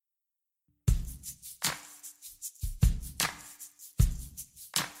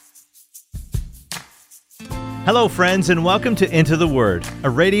Hello, friends, and welcome to Into the Word, a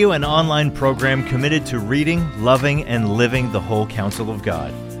radio and online program committed to reading, loving, and living the whole counsel of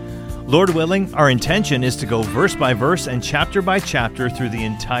God. Lord willing, our intention is to go verse by verse and chapter by chapter through the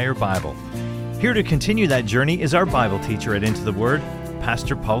entire Bible. Here to continue that journey is our Bible teacher at Into the Word,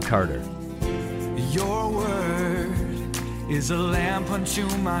 Pastor Paul Carter. Your word is a lamp unto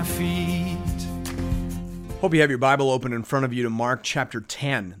my feet. Hope you have your Bible open in front of you to Mark chapter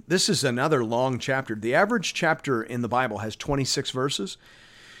 10. This is another long chapter. The average chapter in the Bible has 26 verses,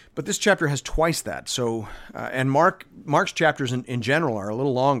 but this chapter has twice that. And Mark's chapters in general are a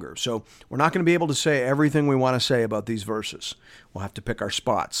little longer, so we're not going to be able to say everything we want to say about these verses. We'll have to pick our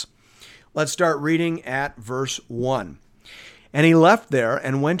spots. Let's start reading at verse 1. And he left there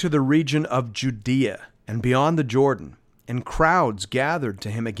and went to the region of Judea and beyond the Jordan. And crowds gathered to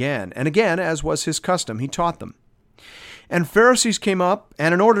him again, and again, as was his custom, he taught them. And Pharisees came up,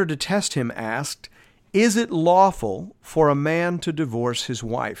 and in order to test him, asked, "Is it lawful for a man to divorce his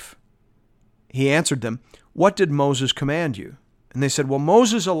wife?" He answered them, "What did Moses command you?" And they said, "Well,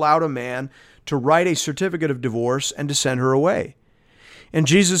 Moses allowed a man to write a certificate of divorce and to send her away." And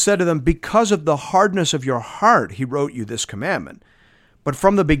Jesus said to them, "Because of the hardness of your heart, he wrote you this commandment. But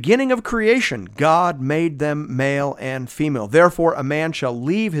from the beginning of creation, God made them male and female. Therefore, a man shall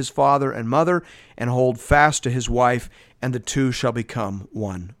leave his father and mother and hold fast to his wife, and the two shall become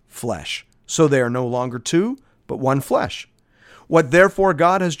one flesh. So they are no longer two, but one flesh. What therefore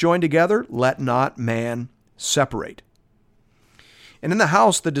God has joined together, let not man separate." And in the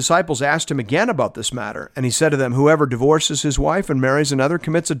house, the disciples asked him again about this matter. And he said to them, "Whoever divorces his wife and marries another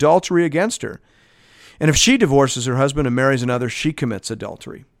commits adultery against her. And if she divorces her husband and marries another, she commits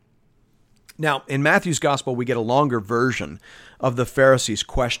adultery." Now, in Matthew's gospel, we get a longer version of the Pharisees'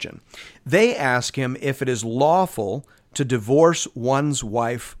 question. They ask him if it is lawful to divorce one's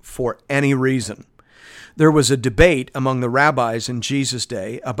wife for any reason. There was a debate among the rabbis in Jesus'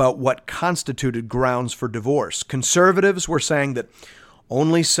 day about what constituted grounds for divorce. Conservatives were saying that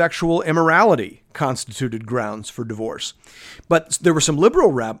only sexual immorality constituted grounds for divorce. But there were some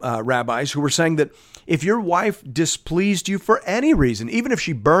liberal rabbis who were saying that if your wife displeased you for any reason, even if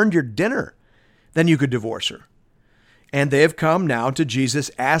she burned your dinner, then you could divorce her. And they have come now to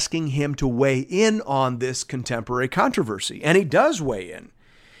Jesus asking him to weigh in on this contemporary controversy. And he does weigh in.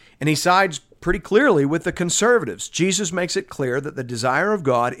 And he sides pretty clearly with the conservatives. Jesus makes it clear that the desire of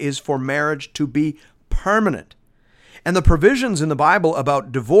God is for marriage to be permanent. And the provisions in the Bible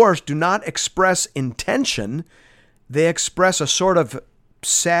about divorce do not express intention. They express a sort of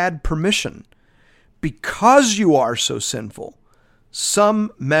sad permission. Because you are so sinful,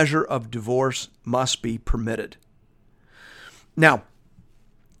 some measure of divorce must be permitted. Now,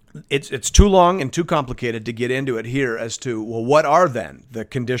 it's too long and too complicated to get into it here as to, well, what are then the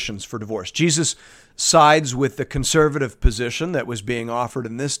conditions for divorce? Jesus sides with the conservative position that was being offered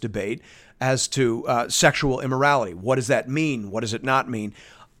in this debate as to sexual immorality. What does that mean? What does it not mean?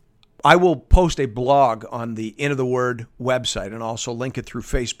 I will post a blog on the Into the Word website and also link it through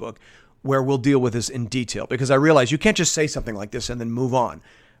Facebook where we'll deal with this in detail, because I realize you can't just say something like this and then move on,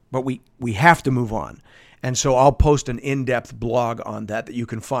 but we have to move on. And so I'll post an in-depth blog on that you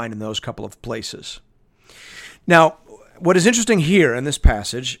can find in those couple of places. Now, what is interesting here in this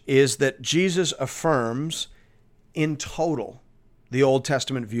passage is that Jesus affirms in total the Old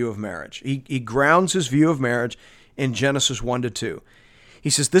Testament view of marriage. He grounds his view of marriage in Genesis 1-2. He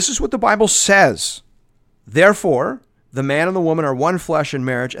says, "This is what the Bible says. Therefore, the man and the woman are one flesh in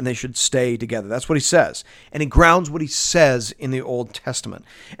marriage, and they should stay together." That's what he says. And he grounds what he says in the Old Testament.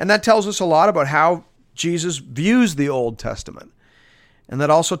 And that tells us a lot about how Jesus views the Old Testament. And that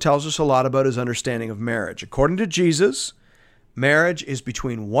also tells us a lot about his understanding of marriage. According to Jesus, marriage is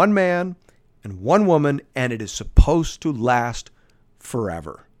between one man and one woman, and it is supposed to last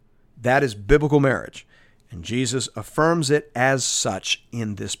forever. That is biblical marriage. And Jesus affirms it as such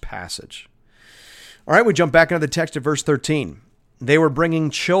in this passage. All right, we jump back into the text at verse 13. They were bringing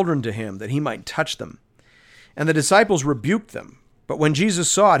children to him that he might touch them. And the disciples rebuked them. But when Jesus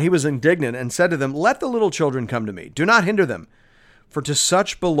saw it, he was indignant and said to them, "Let the little children come to me. Do not hinder them, for to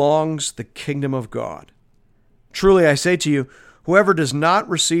such belongs the kingdom of God. Truly I say to you, whoever does not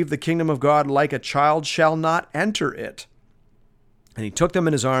receive the kingdom of God like a child shall not enter it." And he took them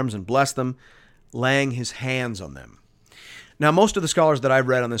in his arms and blessed them, laying his hands on them. Now, most of the scholars that I've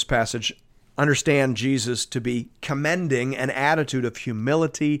read on this passage understand Jesus to be commending an attitude of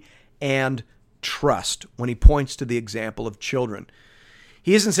humility and trust when he points to the example of children.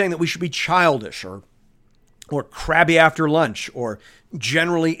 He isn't saying that we should be childish or crabby after lunch or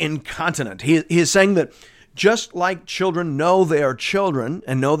generally incontinent. He is saying that just like children know they are children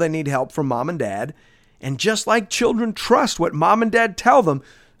and know they need help from mom and dad, And just like children trust what mom and dad tell them,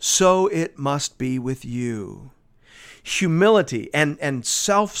 so it must be with you. Humility and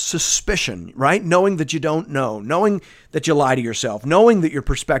self-suspicion, right? Knowing that you don't know, knowing that you lie to yourself, knowing that your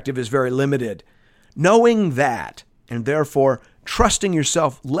perspective is very limited, knowing that, and therefore trusting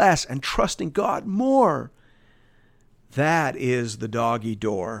yourself less and trusting God more. That is the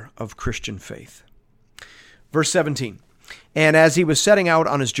dog-eat-door of Christian faith. Verse 17, and as he was setting out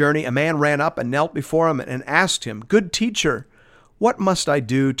on his journey, a man ran up and knelt before him and asked him, "Good teacher, what must I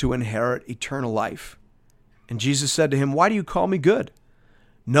do to inherit eternal life?" And Jesus said to him, "Why do you call me good?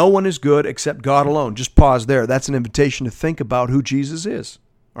 No one is good except God alone." Just pause there. That's an invitation to think about who Jesus is.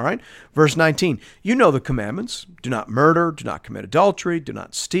 All right. Verse 19, you know the commandments. Do not murder, do not commit adultery, do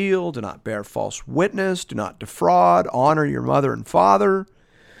not steal, do not bear false witness, do not defraud, honor your mother and father.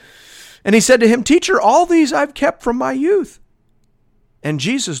 And he said to him, "Teacher, all these I've kept from my youth." And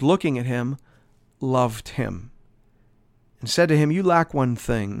Jesus, looking at him, loved him and said to him, "You lack one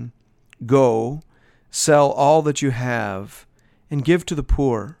thing. Go, sell all that you have and give to the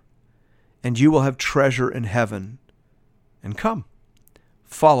poor, and you will have treasure in heaven. And come,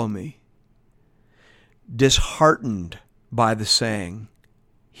 follow me." Disheartened by the saying,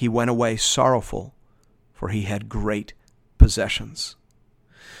 he went away sorrowful, for he had great possessions.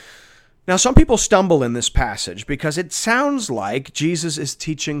 Now, some people stumble in this passage because it sounds like Jesus is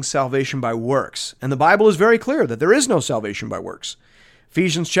teaching salvation by works, and the Bible is very clear that there is no salvation by works.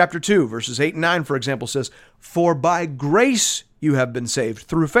 Ephesians chapter 2, verses 8 and 9, for example, says, "For by grace you have been saved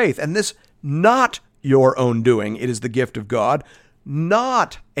through faith, and this not your own doing. It is the gift of God,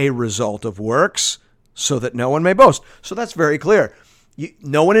 not a result of works, so that no one may boast." So that's very clear.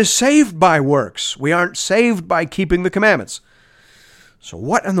 No one is saved by works. We aren't saved by keeping the commandments. So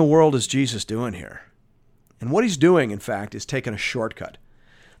what in the world is Jesus doing here? And what he's doing, in fact, is taking a shortcut.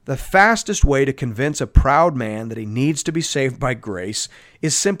 The fastest way to convince a proud man that he needs to be saved by grace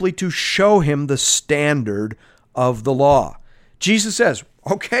is simply to show him the standard of the law. Jesus says,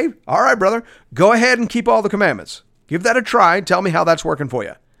 "Okay, all right, brother, go ahead and keep all the commandments. Give that a try. Tell me how that's working for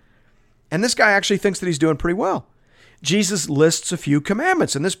you." And this guy actually thinks that he's doing pretty well. Jesus lists a few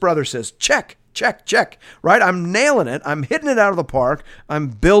commandments, and this brother says, check, check, check, right? I'm nailing it. I'm hitting it out of the park. I'm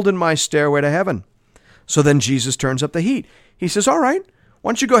building my stairway to heaven. So then Jesus turns up the heat. He says, "All right, why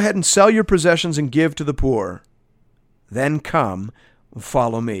don't you go ahead and sell your possessions and give to the poor? Then come,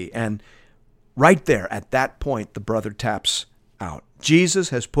 follow me." And right there, at that point, the brother taps out. Jesus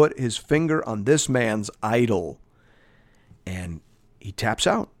has put his finger on this man's idol, and he taps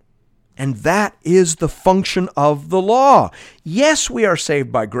out. And that is the function of the law. Yes, we are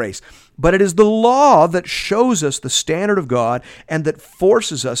saved by grace, but it is the law that shows us the standard of God and that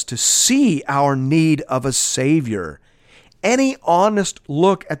forces us to see our need of a Savior. Any honest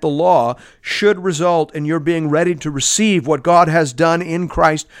look at the law should result in your being ready to receive what God has done in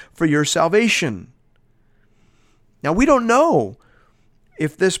Christ for your salvation. Now, we don't know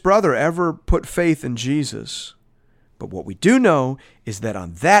if this brother ever put faith in Jesus, but what we do know is that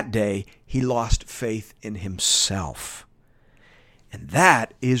on that day, he lost faith in himself. And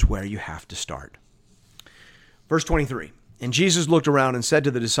that is where you have to start. Verse 23, and Jesus looked around and said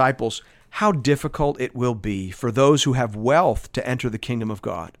to the disciples, "How difficult it will be for those who have wealth to enter the kingdom of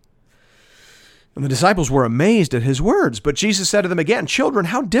God." And the disciples were amazed at his words, but Jesus said to them again, "Children,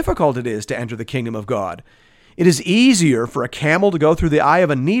 how difficult it is to enter the kingdom of God. It is easier for a camel to go through the eye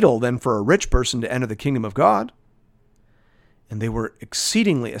of a needle than for a rich person to enter the kingdom of God." And they were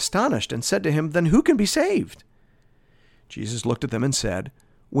exceedingly astonished and said to him, "Then who can be saved?" Jesus looked at them and said,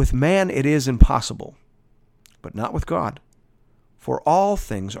 "With man it is impossible, but not with God. For all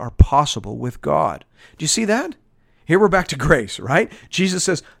things are possible with God." Do you see that? Here we're back to grace, right? Jesus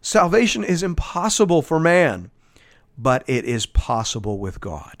says salvation is impossible for man, but it is possible with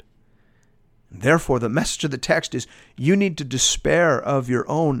God. Therefore, the message of the text is you need to despair of your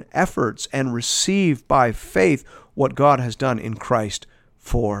own efforts and receive by faith what God has done in Christ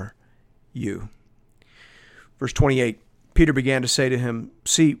for you. Verse 28, Peter began to say to him,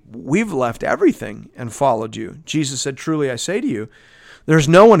 "See, we've left everything and followed you." Jesus said, "Truly I say to you, there's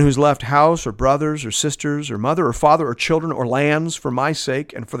no one who's left house or brothers or sisters or mother or father or children or lands for my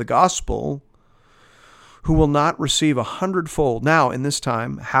sake and for the gospel who will not receive 100-fold now in this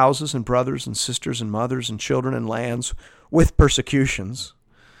time houses and brothers and sisters and mothers and children and lands with persecutions,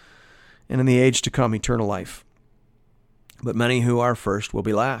 and in the age to come eternal life. But many who are first will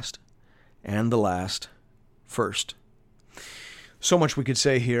be last, and the last first." So much we could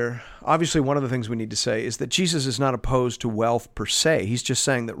say here. Obviously, one of the things we need to say is that Jesus is not opposed to wealth per se. He's just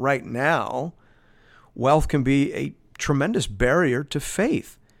saying that right now, wealth can be a tremendous barrier to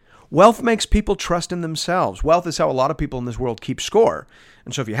faith. Wealth makes people trust in themselves. Wealth is how a lot of people in this world keep score.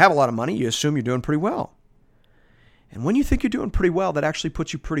 And so if you have a lot of money, you assume you're doing pretty well. And when you think you're doing pretty well, that actually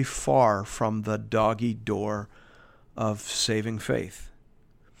puts you pretty far from the doggy door of saving faith.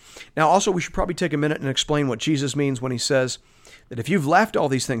 Now, also, we should probably take a minute and explain what Jesus means when he says that if you've left all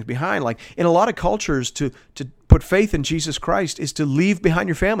these things behind, like in a lot of cultures, to put faith in Jesus Christ is to leave behind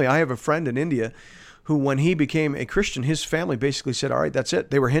your family. I have a friend in India who, when he became a Christian, his family basically said, all right, that's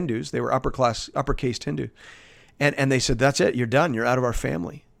it. They were Hindus. They were uppercase Hindu. And they said, that's it. You're done. You're out of our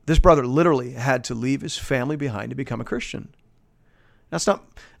family. This brother literally had to leave his family behind to become a Christian. That's not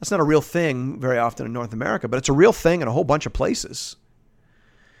a real thing very often in North America, but it's a real thing in a whole bunch of places.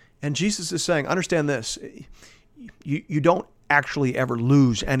 And Jesus is saying, understand this, you don't actually ever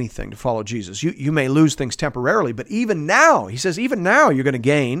lose anything to follow Jesus. You may lose things temporarily, but even now, he says, even now you're going to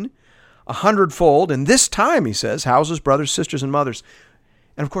gain 100-fold. And this time, he says, houses, brothers, sisters, and mothers.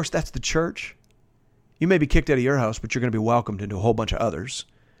 And of course, that's the church. You may be kicked out of your house, but you're going to be welcomed into a whole bunch of others.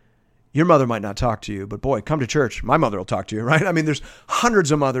 Your mother might not talk to you, but boy, come to church. My mother will talk to you, right? I mean, there's hundreds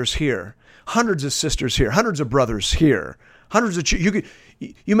of mothers here, hundreds of sisters here, hundreds of brothers here, hundreds of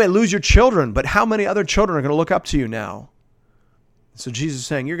you may lose your children, but how many other children are going to look up to you now? So Jesus is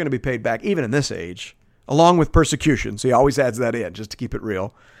saying you're going to be paid back even in this age, along with persecution. So he always adds that in just to keep it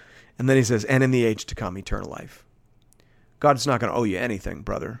real. And then he says, and in the age to come, eternal life. God's not going to owe you anything,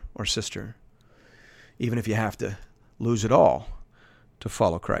 brother or sister, even if you have to lose it all to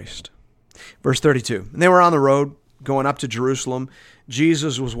follow Christ. Verse 32, and they were on the road going up to Jerusalem.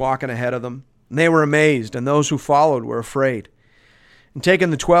 Jesus was walking ahead of them, and they were amazed, and those who followed were afraid. And taking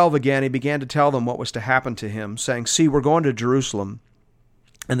the 12 again, he began to tell them what was to happen to him, saying, see, we're going to Jerusalem,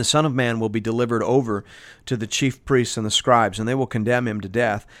 and the Son of Man will be delivered over to the chief priests and the scribes, and they will condemn him to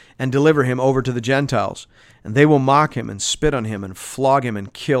death, and deliver him over to the Gentiles. And they will mock him, and spit on him, and flog him,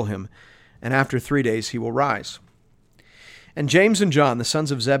 and kill him. And after 3 days he will rise. And James and John, the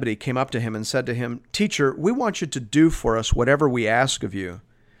sons of Zebedee, came up to him and said to him, Teacher, we want you to do for us whatever we ask of you.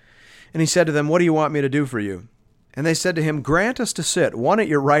 And he said to them, what do you want me to do for you? And they said to him, grant us to sit, one at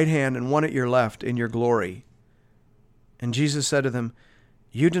your right hand and one at your left, in your glory. And Jesus said to them,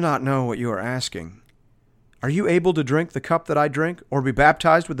 you do not know what you are asking. Are you able to drink the cup that I drink, or be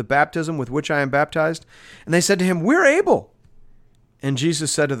baptized with the baptism with which I am baptized? And they said to him, we're able. And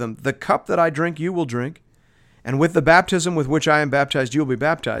Jesus said to them, the cup that I drink you will drink, and with the baptism with which I am baptized you will be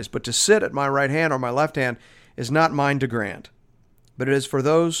baptized. But to sit at my right hand or my left hand is not mine to grant, but it is for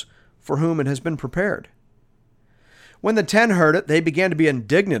those for whom it has been prepared. When the 10 heard it, they began to be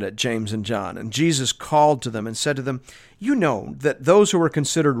indignant at James and John. And Jesus called to them and said to them, you know that those who are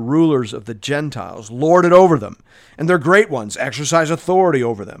considered rulers of the Gentiles lord it over them, and their great ones exercise authority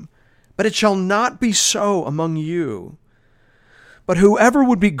over them. But it shall not be so among you. But whoever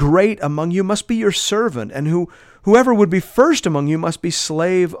would be great among you must be your servant, and whoever would be first among you must be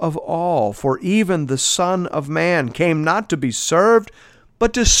slave of all. For even the Son of Man came not to be served,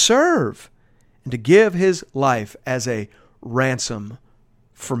 but to serve, and to give his life as a ransom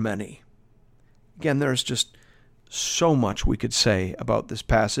for many. Again, there's just so much we could say about this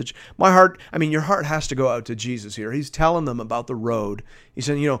passage. Your heart has to go out to Jesus here. He's telling them about the road. He's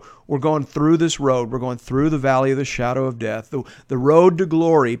saying, we're going through this road. We're going through the valley of the shadow of death. The road to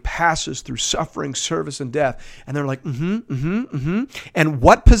glory passes through suffering, service, and death. And they're like, And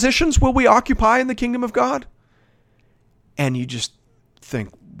what positions will we occupy in the kingdom of God? And you just think,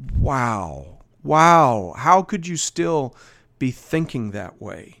 wow, how could you still be thinking that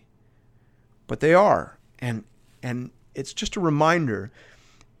way? But they are. And it's just a reminder,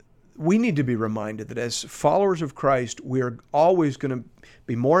 we need to be reminded that as followers of Christ, we are always going to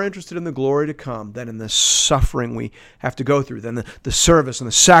be more interested in the glory to come than in the suffering we have to go through, than the service and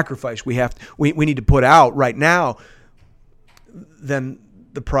the sacrifice we need to put out right now, than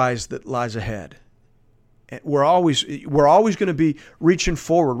the prize that lies ahead. We're always going to be reaching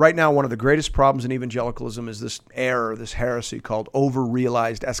forward. Right now, one of the greatest problems in evangelicalism is this error, this heresy called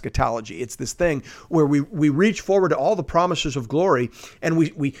over-realized eschatology. It's this thing where we reach forward to all the promises of glory, and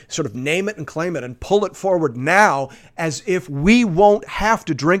we sort of name it and claim it and pull it forward now as if we won't have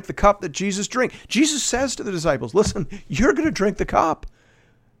to drink the cup that Jesus drank. Jesus says to the disciples, listen, you're going to drink the cup.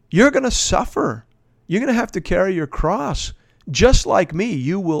 You're going to suffer. You're going to have to carry your cross. Just like me,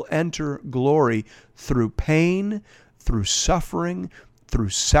 you will enter glory through pain, through suffering, through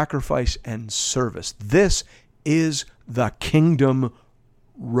sacrifice and service. This is the kingdom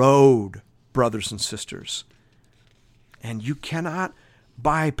road, brothers and sisters. And you cannot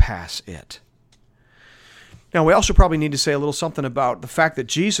bypass it. Now, we also probably need to say a little something about the fact that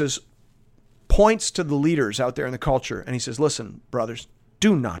Jesus points to the leaders out there in the culture, and he says, listen, brothers,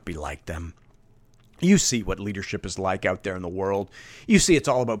 Do not be like them. You see what leadership is like out there in the world. You see it's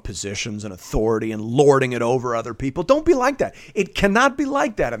all about positions and authority and lording it over other people. Don't be like that. It cannot be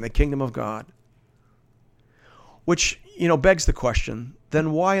like that in the kingdom of God. Which, begs the question,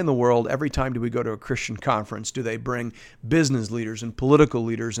 then why in the world, every time do we go to a Christian conference, do they bring business leaders and political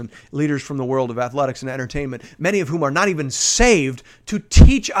leaders and leaders from the world of athletics and entertainment, many of whom are not even saved, to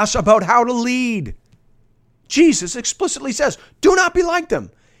teach us about how to lead? Jesus explicitly says, do not be like them.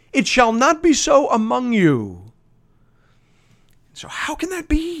 It shall not be so among you. So how can that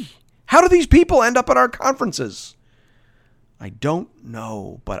be? How do these people end up at our conferences? I don't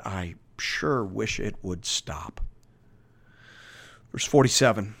know, but I sure wish it would stop. Verse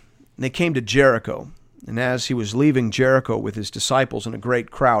 47, and they came to Jericho, and as he was leaving Jericho with his disciples and a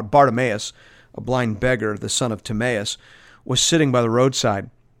great crowd, Bartimaeus, a blind beggar, the son of Timaeus, was sitting by the roadside.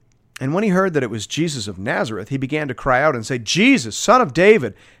 And when he heard that it was Jesus of Nazareth, he began to cry out and say, Jesus, Son of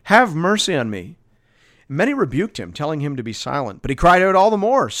David, have mercy on me. And many rebuked him, telling him to be silent. But he cried out all the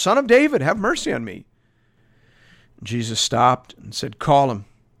more, Son of David, have mercy on me. And Jesus stopped and said, call him.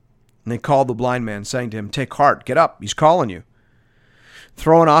 And they called the blind man, saying to him, take heart, get up, he's calling you.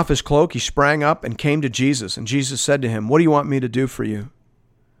 Throwing off his cloak, he sprang up and came to Jesus. And Jesus said to him, what do you want me to do for you?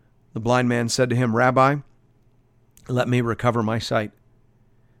 The blind man said to him, Rabbi, let me recover my sight.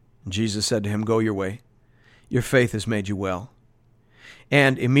 And Jesus said to him, go your way. Your faith has made you well.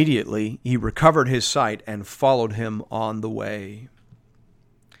 And immediately he recovered his sight and followed him on the way.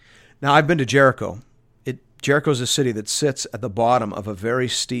 Now, I've been to Jericho. Jericho is a city that sits at the bottom of a very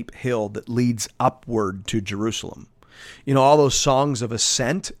steep hill that leads upward to Jerusalem. All those songs of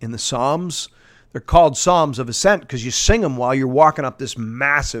ascent in the Psalms, they're called Psalms of Ascent because you sing them while you're walking up this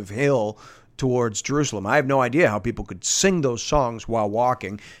massive hill towards Jerusalem. I have no idea how people could sing those songs while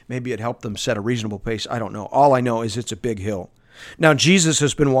walking. Maybe it helped them set a reasonable pace. I don't know. All I know is it's a big hill. Now, Jesus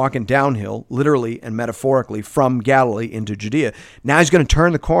has been walking downhill, literally and metaphorically, from Galilee into Judea. Now he's going to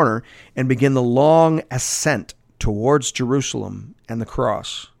turn the corner and begin the long ascent towards Jerusalem and the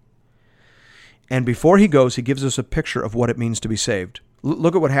cross. And before he goes, he gives us a picture of what it means to be saved.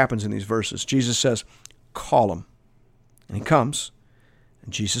 Look at what happens in these verses. Jesus says, call him. And he comes.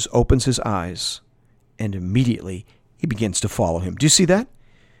 And Jesus opens his eyes, and immediately he begins to follow him. Do you see that?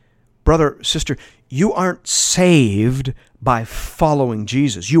 Brother, sister, you aren't saved by following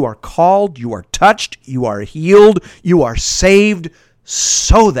Jesus. You are called, you are touched, you are healed, you are saved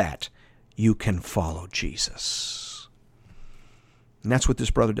so that you can follow Jesus. And that's what this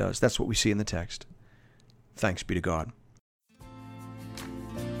brother does. That's what we see in the text. Thanks be to God.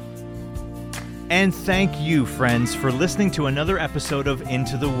 And thank you, friends, for listening to another episode of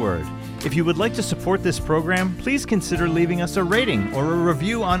Into the Word. If you would like to support this program, please consider leaving us a rating or a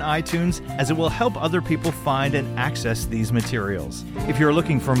review on iTunes, as it will help other people find and access these materials. If you're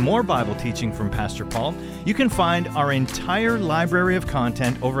looking for more Bible teaching from Pastor Paul, you can find our entire library of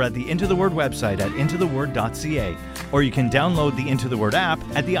content over at the Into the Word website at intotheword.ca, or you can download the Into the Word app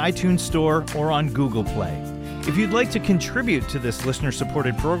at the iTunes Store or on Google Play. If you'd like to contribute to this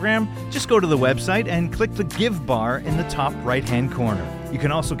listener-supported program, just go to the website and click the Give bar in the top right-hand corner. You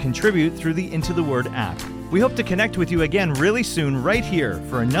can also contribute through the Into the Word app. We hope to connect with you again really soon right here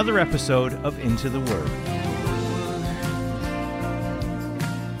for another episode of Into the Word.